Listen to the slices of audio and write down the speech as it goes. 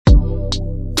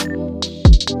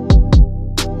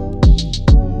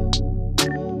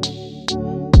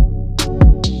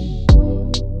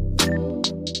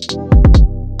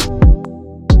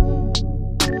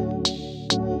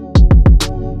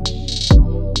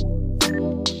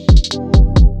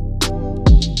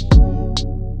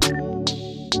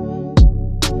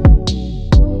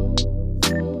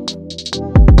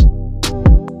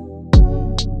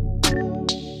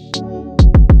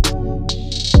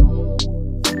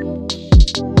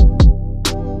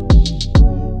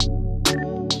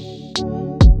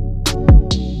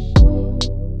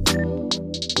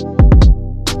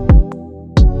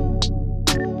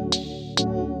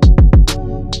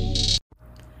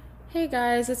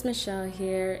guys, it's Michelle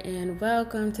here, and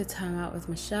welcome to Time Out with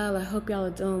Michelle. I hope y'all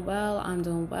are doing well. I'm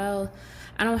doing well.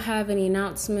 I don't have any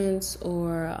announcements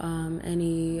or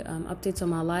any updates on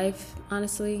my life,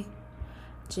 honestly.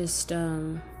 I just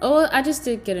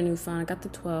did get a new phone. I got the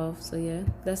 12, so yeah,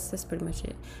 that's pretty much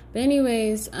it. But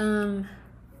anyways, we're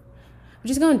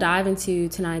just gonna dive into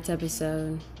tonight's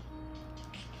episode,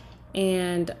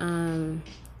 and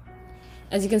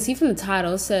as you can see from the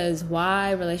title, it says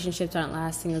why relationships aren't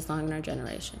lasting as long in our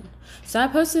generation. So I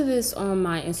posted this on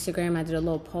my Instagram. I did a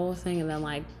little poll thing, and then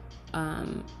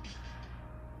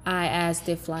I asked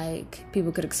if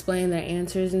people could explain their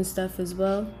answers and stuff as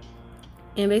well.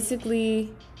 And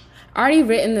basically, I already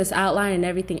written this outline and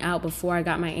everything out before I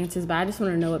got my answers, but I just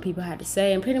want to know what people had to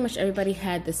say. And pretty much everybody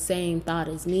had the same thought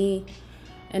as me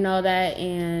and all that.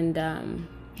 And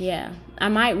yeah, I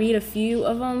might read a few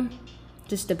of them,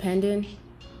 just depending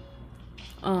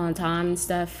on time and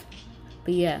stuff.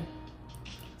 But yeah,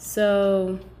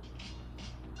 so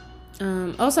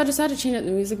also I decided to change up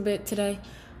the music a bit today.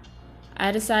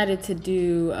 I decided to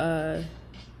do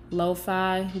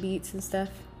lo-fi beats and stuff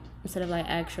instead of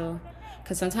actual,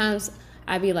 because sometimes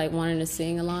I'd be wanting to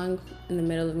sing along in the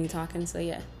middle of me talking. So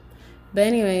yeah, but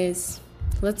anyways,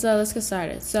 let's get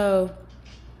started. So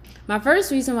my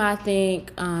first reason why I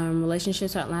think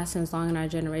relationships aren't lasting as long in our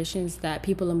generation is that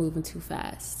people are moving too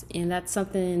fast. And that's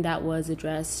something that was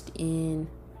addressed in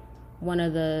one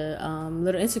of the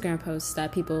little Instagram posts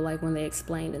that people when they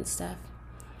explained and stuff.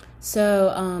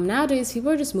 So nowadays,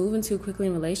 people are just moving too quickly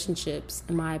in relationships,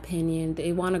 in my opinion.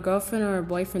 They want a girlfriend or a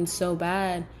boyfriend so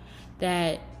bad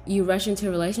that you rush into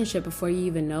a relationship before you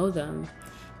even know them.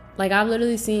 I've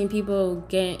literally seen people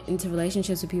get into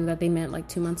relationships with people that they met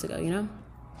 2 months ago, you know?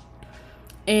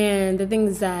 And the thing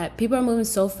is that people are moving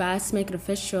so fast to make it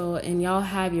official, and y'all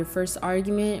have your first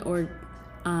argument or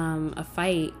a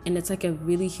fight, and it's a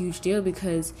really huge deal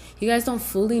because you guys don't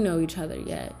fully know each other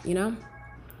yet, you know?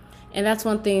 And that's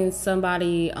one thing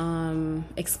somebody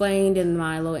explained in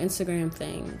my little Instagram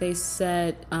thing. They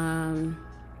said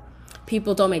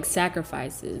people don't make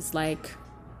sacrifices.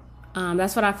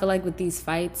 That's what I feel with these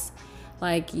fights.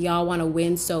 Y'all want to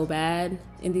win so bad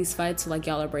in these fights, so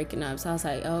y'all are breaking up. So I was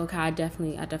oh, okay, I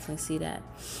definitely see that.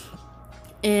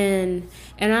 And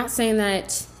I'm not saying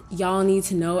that y'all need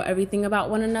to know everything about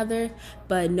one another,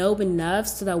 but know enough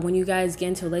so that when you guys get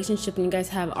into a relationship and you guys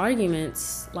have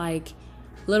arguments,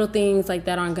 little things like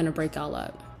that aren't gonna break y'all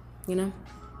up, you know?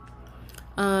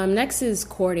 Next is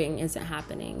courting isn't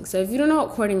happening. So if you don't know what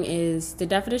courting is, the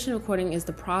definition of courting is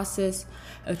the process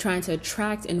of trying to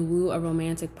attract and woo a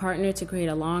romantic partner to create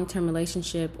a long-term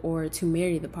relationship or to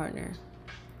marry the partner.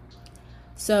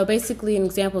 So basically, an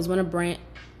example is when a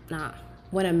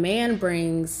man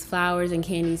brings flowers and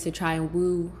candies to try and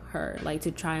woo her,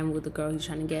 to try and woo the girl he's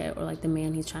trying to get, or the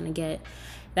man he's trying to get.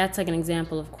 That's an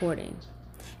example of courting.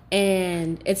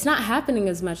 And it's not happening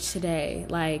as much today.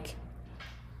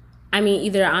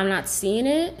 Either I'm not seeing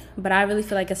it, but I really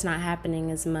feel it's not happening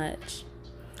as much.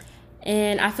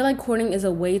 And I feel courting is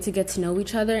a way to get to know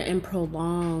each other and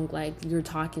prolong your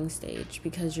talking stage,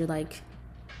 because you're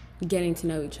getting to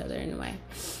know each other in a way.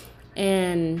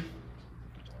 And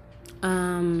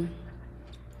I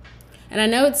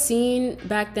know it's seen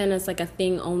back then as a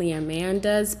thing only a man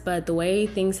does, but the way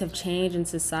things have changed and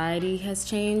society has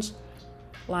changed,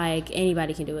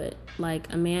 anybody can do it.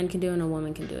 A man can do it and a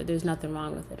woman can do it. There's nothing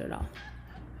wrong with it at all.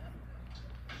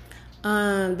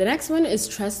 The next one is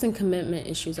trust and commitment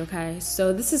issues, okay?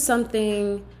 So this is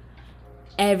something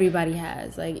everybody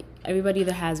has. Everybody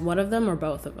either has one of them or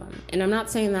both of them. And I'm not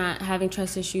saying that having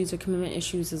trust issues or commitment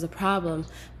issues is a problem,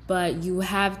 but you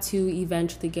have to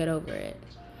eventually get over it.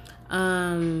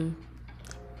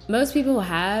 Most people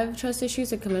have trust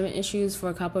issues or commitment issues for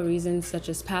a couple of reasons, such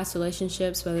as past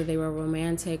relationships, whether they were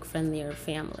romantic, friendly, or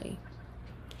family.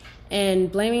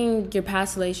 And blaming your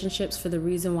past relationships for the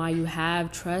reason why you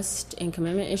have trust and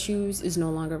commitment issues is no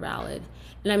longer valid.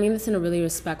 And I mean this in a really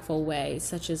respectful way,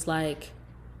 such as I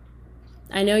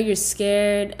know you're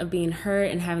scared of being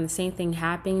hurt and having the same thing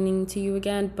happening to you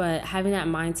again, but having that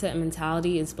mindset and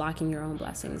mentality is blocking your own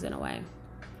blessings in a way.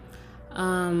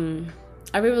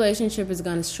 Every relationship is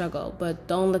going to struggle, but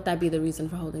don't let that be the reason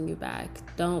for holding you back.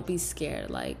 Don't be scared.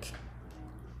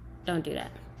 Don't do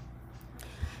that.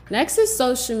 Next is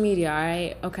social media, all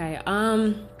right? Okay.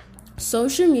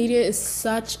 Social media is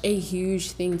such a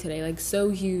huge thing today,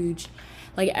 so huge.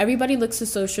 Everybody looks to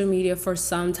social media for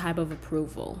some type of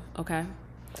approval, okay?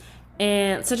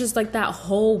 And such as that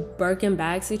whole Birkin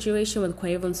bag situation with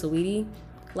Quavo and Saweetie.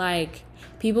 Like,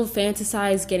 people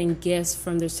fantasize getting gifts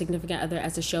from their significant other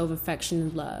as a show of affection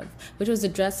and love, which was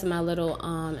addressed in my little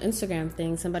Instagram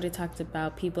thing. Somebody talked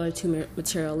about people are too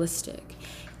materialistic.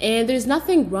 And there's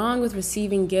nothing wrong with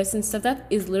receiving gifts and stuff. That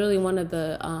is literally one of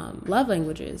the love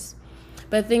languages.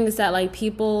 But the thing is that, like,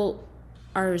 people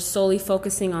are solely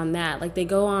focusing on that. Like, they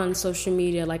go on social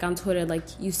media, like on Twitter, like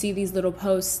you see these little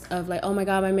posts of like, oh my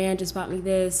God, my man just bought me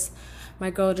this, my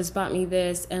girl just bought me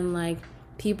this, and like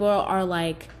people are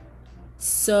like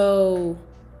so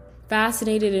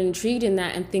fascinated and intrigued in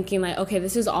that and thinking like, okay,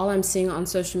 this is all I'm seeing on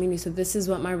social media, so this is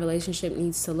what my relationship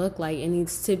needs to look like. It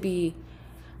needs to be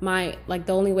my, like,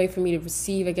 the only way for me to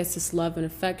receive, I guess, this love and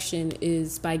affection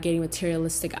is by getting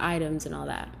materialistic items and all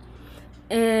that.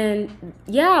 And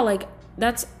yeah, like,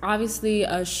 that's obviously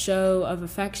a show of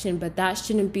affection, but that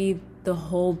shouldn't be the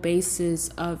whole basis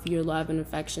of your love and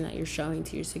affection that you're showing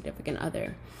to your significant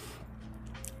other.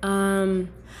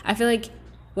 I feel like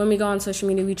when we go on social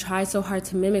media, we try so hard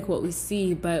to mimic what we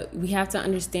see, but we have to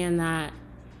understand that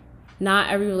not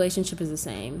every relationship is the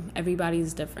same. Everybody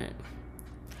is different.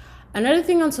 Another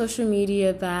thing on social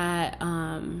media that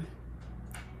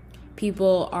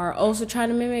people are also trying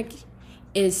to mimic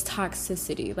is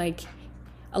toxicity. Like,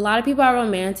 a lot of people are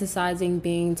romanticizing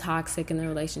being toxic in their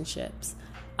relationships.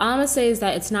 All I'm gonna say is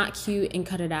that it's not cute and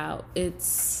cut it out.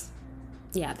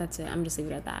 Yeah, that's it. I'm just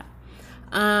leaving it at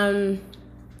that.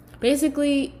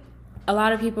 Basically, a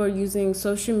lot of people are using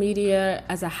social media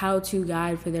as a how-to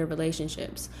guide for their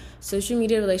relationships. Social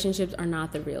media relationships are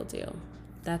not the real deal.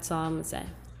 That's all I'm gonna say.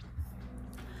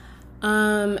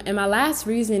 And my last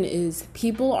reason is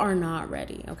people are not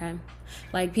ready, okay?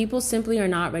 Like, people simply are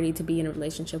not ready to be in a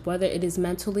relationship, whether it is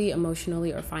mentally,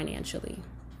 emotionally, or financially,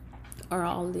 or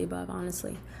all of the above,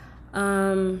 honestly.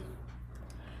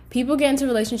 People get into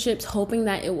relationships hoping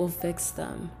that it will fix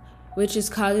them, which is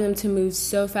causing them to move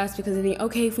so fast because they think,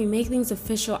 okay, if we make things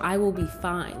official, I will be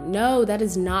fine. No, that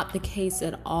is not the case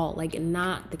at all. Like,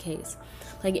 not the case.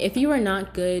 Like, if you are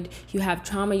not good, you have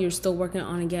trauma you're still working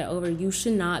on to get over, you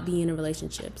should not be in a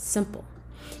relationship. Simple.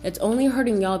 It's only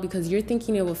hurting y'all because you're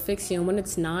thinking it will fix you, and when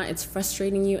it's not, it's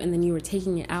frustrating you, and then you are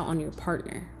taking it out on your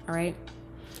partner, all right?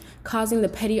 Causing the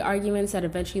petty arguments that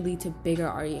eventually lead to bigger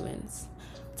arguments.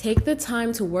 Take the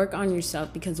time to work on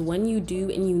yourself, because when you do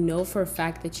and you know for a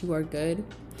fact that you are good,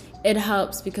 it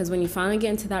helps, because when you finally get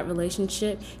into that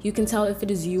relationship, you can tell if it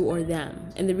is you or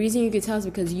them. And the reason you can tell is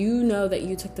because you know that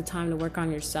you took the time to work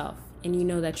on yourself, and you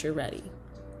know that you're ready.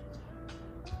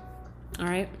 All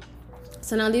right?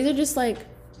 So now these are just like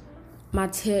my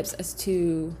tips as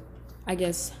to, I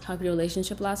guess, help your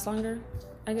relationship last longer,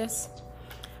 I guess.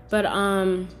 But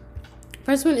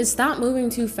first one is stop moving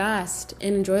too fast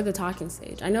and enjoy the talking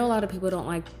stage. I know a lot of people don't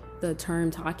like the term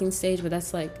talking stage, but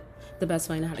that's like the best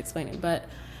way I know how to explain it. But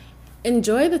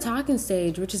enjoy the talking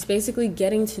stage, which is basically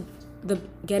getting to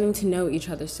know each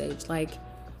other's stage. Like,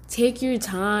 take your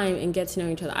time and get to know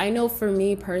each other. I know for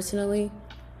me personally,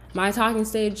 my talking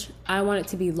stage, I want it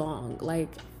to be long, like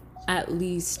at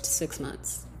least 6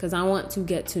 months, because I want to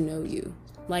get to know you.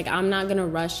 Like, I'm not gonna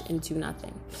rush into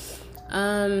nothing.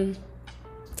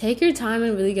 Take your time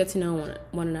and really get to know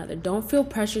one another. Don't feel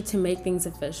pressured to make things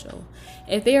official.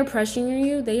 If they are pressuring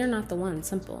you, they are not the one.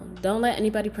 Simple. Don't let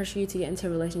anybody pressure you to get into a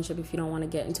relationship if you don't want to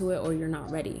get into it or you're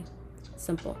not ready.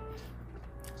 Simple.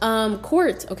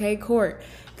 Court, okay? Court.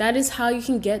 That is how you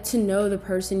can get to know the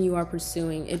person you are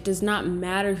pursuing. It does not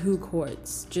matter who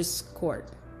courts, just court.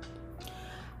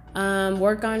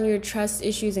 Work on your trust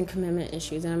issues and commitment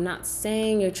issues. And I'm not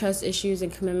saying your trust issues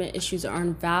and commitment issues are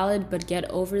invalid, but get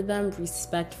over them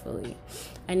respectfully.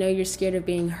 I know you're scared of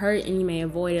being hurt and you may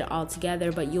avoid it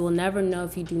altogether, but you will never know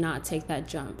if you do not take that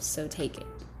jump, so take it.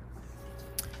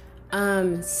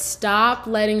 Stop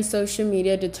letting social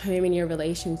media determine your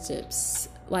relationships.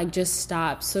 Like, just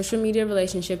stop. Social media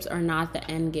relationships are not the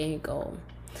end game goal.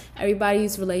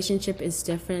 Everybody's relationship is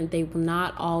different. They will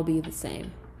not all be the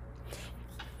same.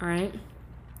 All right.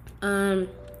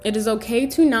 It is okay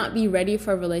to not be ready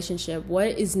for a relationship. What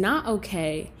is not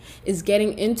okay is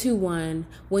getting into one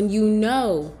when you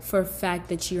know for a fact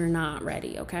that you're not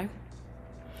ready, okay?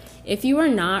 If you are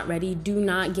not ready, do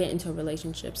not get into a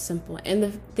relationship. Simple. And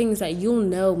the things that you'll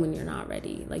know when you're not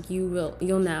ready, like you'll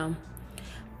know.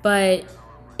 But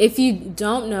if you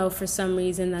don't know for some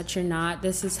reason that you're not,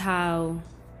 this is how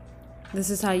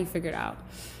you figure it out.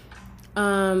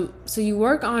 So you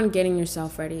work on getting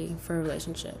yourself ready for a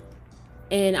relationship.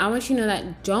 And I want you to know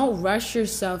that don't rush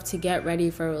yourself to get ready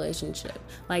for a relationship.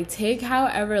 Like, take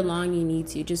however long you need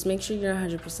to. Just make sure you're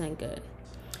 100% good.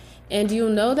 And you'll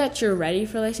know that you're ready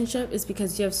for a relationship is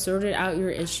because you have sorted out your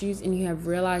issues and you have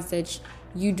realized that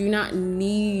You do not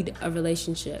need a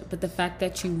relationship, but the fact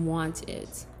that you want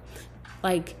it.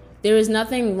 Like, there is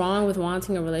nothing wrong with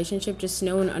wanting a relationship. Just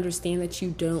know and understand that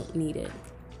you don't need it.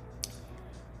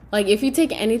 Like, if you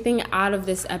take anything out of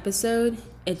this episode,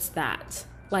 it's that.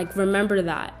 Like, remember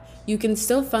that. You can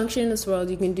still function in this world.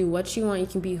 You can do what you want. You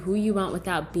can be who you want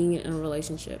without being in a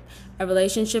relationship. A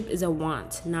relationship is a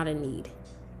want, not a need.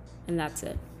 And that's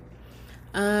it.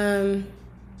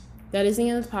 That is the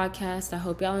end of the podcast. I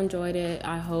hope y'all enjoyed it.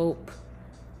 I hope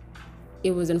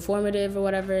it was informative or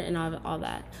whatever and all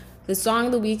that. The song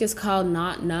of the week is called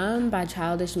Not Numb by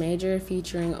Childish Major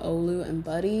featuring Olu and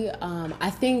Buddy. I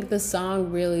think the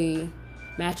song really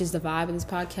matches the vibe of this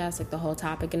podcast, like the whole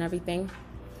topic and everything.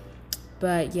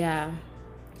 But yeah.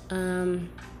 I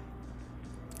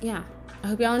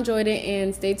hope y'all enjoyed it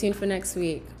and stay tuned for next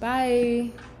week.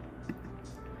 Bye.